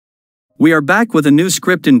We are back with a new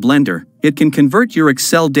script in Blender. It can convert your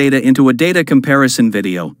Excel data into a data comparison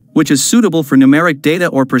video, which is suitable for numeric data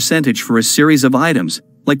or percentage for a series of items,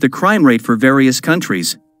 like the crime rate for various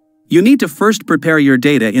countries. You need to first prepare your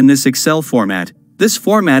data in this Excel format. This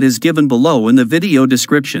format is given below in the video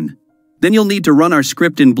description. Then you'll need to run our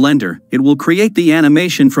script in Blender. It will create the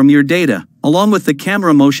animation from your data, along with the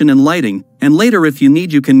camera motion and lighting, and later if you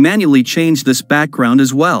need you can manually change this background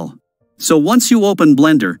as well. So once you open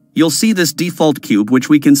Blender, you'll see this default cube which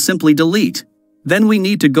we can simply delete. Then we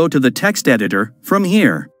need to go to the text editor, from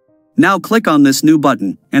here. Now click on this new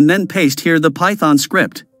button, and then paste here the Python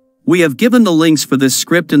script. We have given the links for this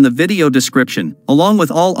script in the video description, along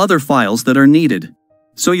with all other files that are needed.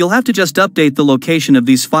 So you'll have to just update the location of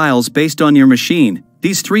these files based on your machine.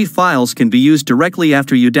 These 3 files can be used directly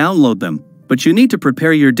after you download them, but you need to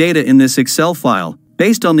prepare your data in this Excel file,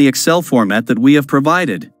 based on the Excel format that we have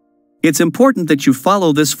provided. It's important that you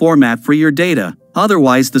follow this format for your data,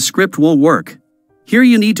 otherwise the script won't work. Here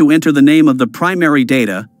you need to enter the name of the primary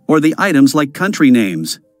data, or the items like country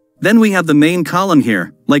names. Then we have the main column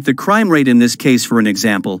here, like the crime rate in this case for an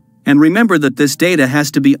example, and remember that this data has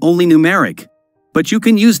to be only numeric. But you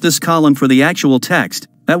can use this column for the actual text,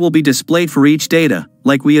 that will be displayed for each data,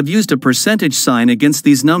 like we have used a percentage sign against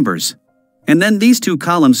these numbers. And then these 2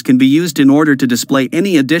 columns can be used in order to display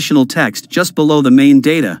any additional text just below the main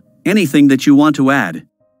data, anything that you want to add.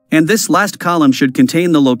 And this last column should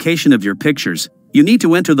contain the location of your pictures. You need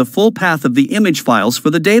to enter the full path of the image files for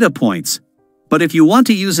the data points. But if you want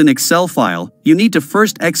to use an Excel file, you need to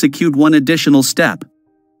first execute one additional step.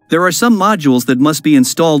 There are some modules that must be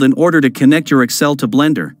installed in order to connect your Excel to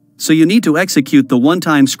Blender, so you need to execute the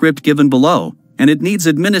one-time script given below, and it needs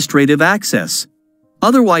administrative access.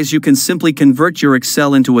 Otherwise you can simply convert your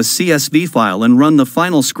Excel into a CSV file and run the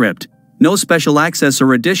final script. No special access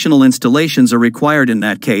or additional installations are required in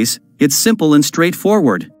that case. It's simple and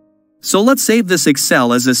straightforward. So let's save this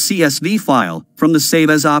Excel as a CSV file from the Save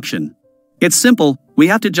As option. It's simple, we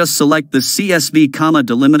have to just select the CSV,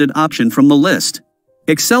 delimited option from the list.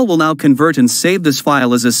 Excel will now convert and save this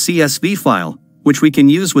file as a CSV file, which we can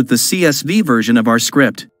use with the CSV version of our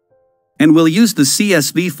script. And we'll use the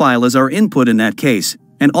CSV file as our input in that case,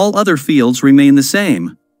 and all other fields remain the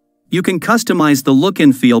same. You can customize the look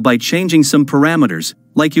and feel by changing some parameters,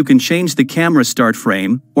 like you can change the camera start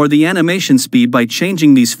frame, or the animation speed by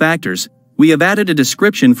changing these factors. We have added a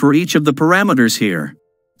description for each of the parameters here.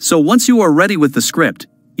 So once you are ready with the script,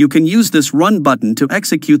 you can use this Run button to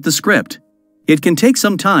execute the script. It can take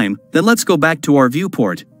some time, then let's go back to our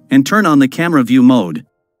viewport, and turn on the camera view mode.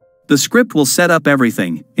 The script will set up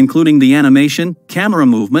everything, including the animation, camera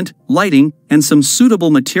movement, lighting, and some suitable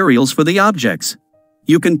materials for the objects.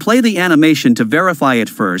 You can play the animation to verify it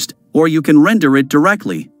first, or you can render it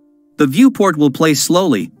directly. The viewport will play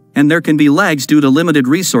slowly, and there can be lags due to limited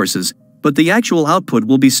resources, but the actual output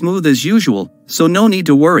will be smooth as usual, so no need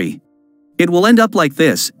to worry. It will end up like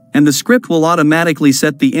this, and the script will automatically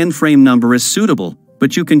set the end frame number as suitable,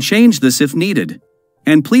 but you can change this if needed.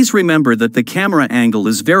 And please remember that the camera angle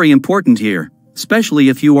is very important here, especially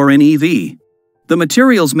if you are in EV. The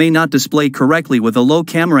materials may not display correctly with a low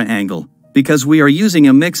camera angle, because we are using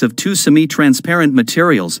a mix of 2 semi-transparent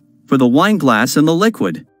materials, for the wine glass and the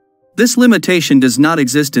liquid. This limitation does not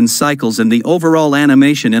exist in cycles, and the overall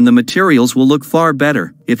animation and the materials will look far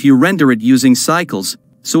better if you render it using cycles.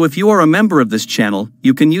 So if you are a member of this channel,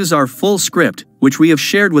 you can use our full script, which we have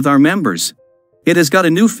shared with our members. It has got a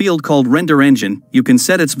new field called Render Engine. You can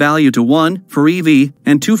set its value to 1 for EV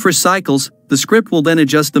and 2 for cycles. The script will then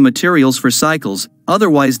adjust the materials for cycles,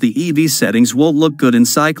 otherwise the EV settings won't look good in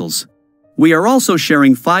cycles. We are also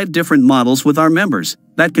sharing 5 different models with our members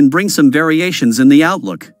that can bring some variations in the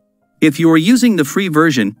outlook. If you are using the free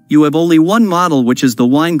version, you have only one model, which is the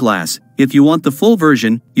wine glass. If you want the full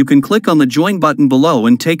version, you can click on the Join button below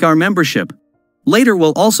and take our membership. Later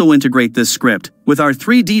we'll also integrate this script with our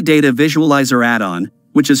 3D Data Visualizer add-on,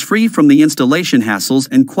 which is free from the installation hassles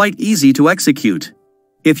and quite easy to execute.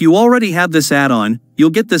 If you already have this add-on, you'll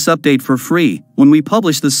get this update for free when we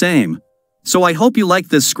publish the same. So I hope you like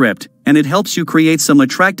this script, and it helps you create some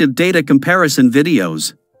attractive data comparison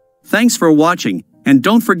videos. Thanks for watching, and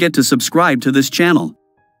don't forget to subscribe to this channel.